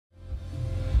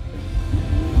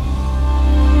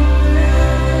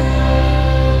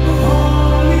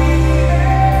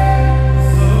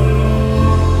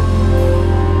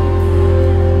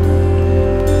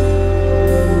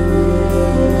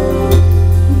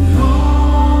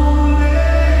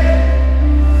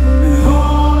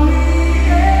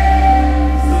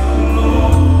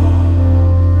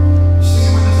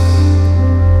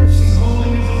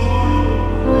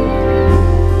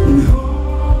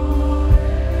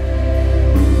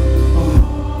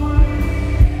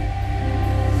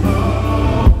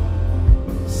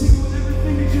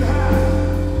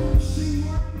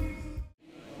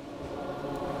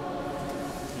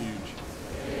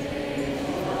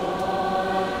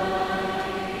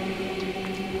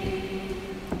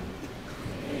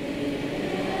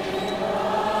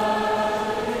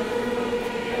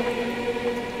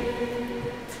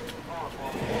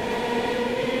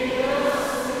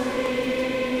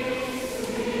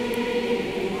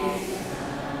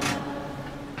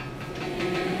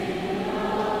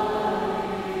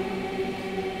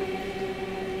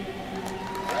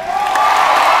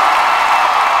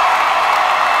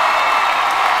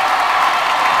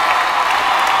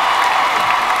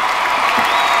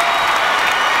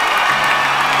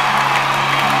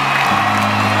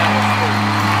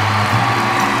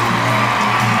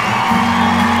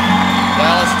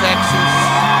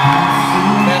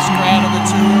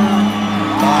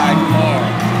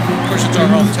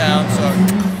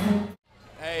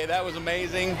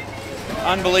amazing,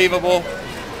 unbelievable.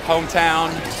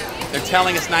 Hometown. They're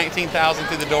telling us 19,000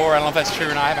 through the door. I don't know if that's true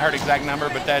or not. I haven't heard the exact number,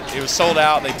 but that it was sold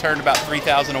out. They turned about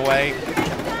 3,000 away,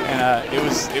 and it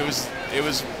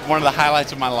was one of the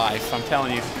highlights of my life. I'm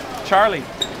telling you, Charlie,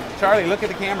 look at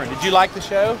the camera. Did you like the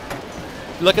show?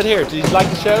 Look at here. Did you like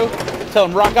the show? Tell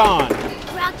them rock on.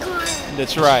 Rock on.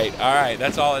 That's right. All right.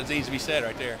 That's all that needs to be said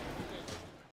right there.